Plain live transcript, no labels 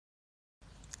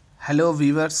Hello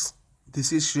viewers,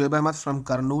 this is Shoaib Ahmed from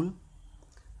Karnool,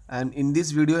 and in this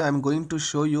video I am going to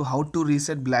show you how to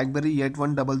reset BlackBerry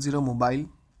 8100 mobile.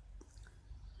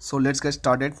 So let's get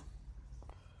started.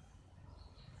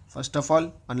 First of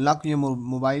all, unlock your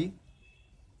mobile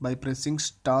by pressing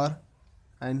star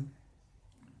and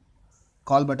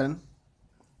call button.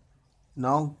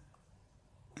 Now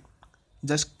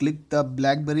just click the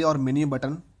BlackBerry or menu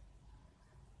button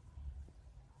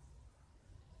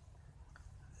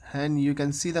and you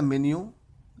can see the menu.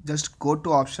 Just go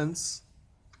to options.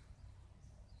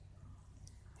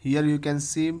 Here you can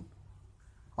see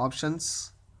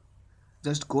options.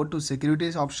 Just go to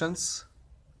securities options,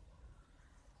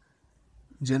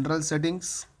 general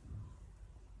settings.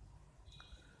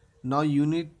 Now you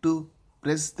need to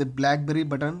press the BlackBerry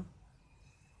button.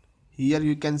 Here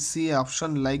you can see an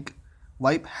option like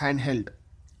WIPE HANDHELD.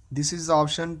 This is the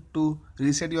option to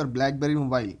reset your BlackBerry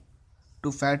mobile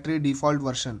to factory default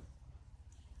version.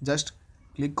 Just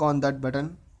click on that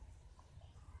button.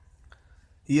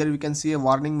 Here you can see a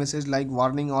warning message like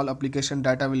warning, all application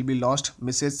data will be lost,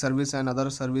 message service and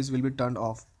other service will be turned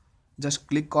off. Just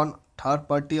click on third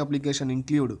party application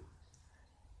include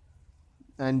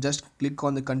and just click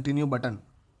on the continue button.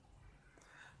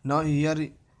 Now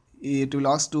here it will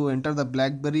ask to enter the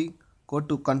BlackBerry code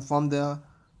to confirm the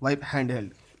WIPE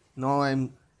handheld. Now I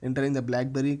am entering the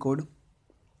BlackBerry code.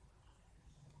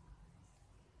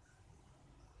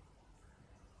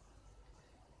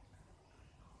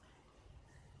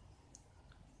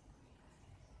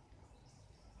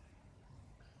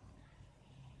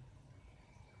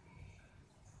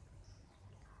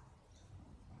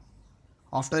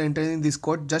 After entering this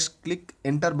code, just click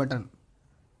enter button.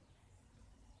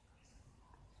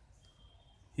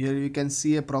 Here you can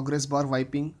see a progress bar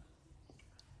wiping.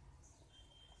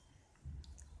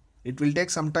 It will take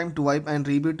some time to wipe and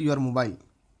reboot your mobile.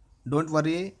 Don't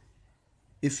worry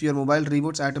if your mobile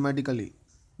reboots automatically,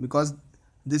 because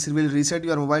this will reset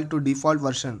your mobile to default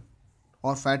version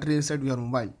or factory reset your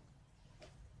mobile.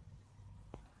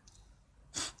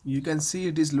 You can see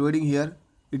it is loading here.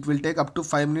 It will take up to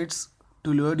 5 minutes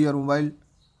to load your mobile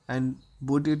and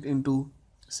boot it into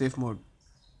safe mode.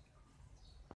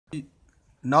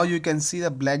 Now you can see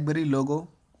the BlackBerry logo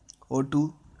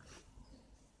O2.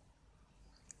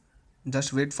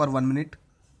 Just wait for 1 minute.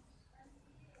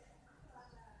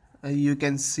 You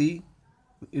can see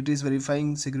it is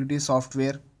verifying security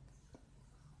software.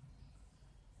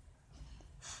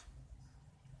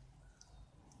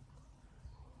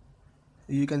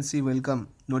 You can see welcome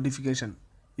notification.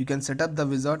 You can set up the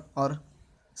wizard or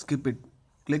skip it.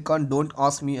 Click on don't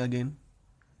ask me again.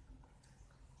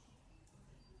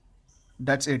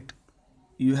 That's it.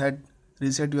 You had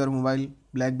reset your mobile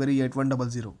BlackBerry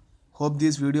 8100. Hope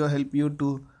this video helped you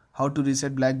to how to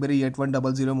reset BlackBerry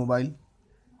 8100 mobile.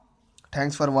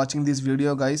 Thanks for watching this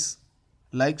video guys.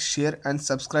 Like, share and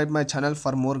subscribe my channel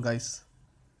for more guys.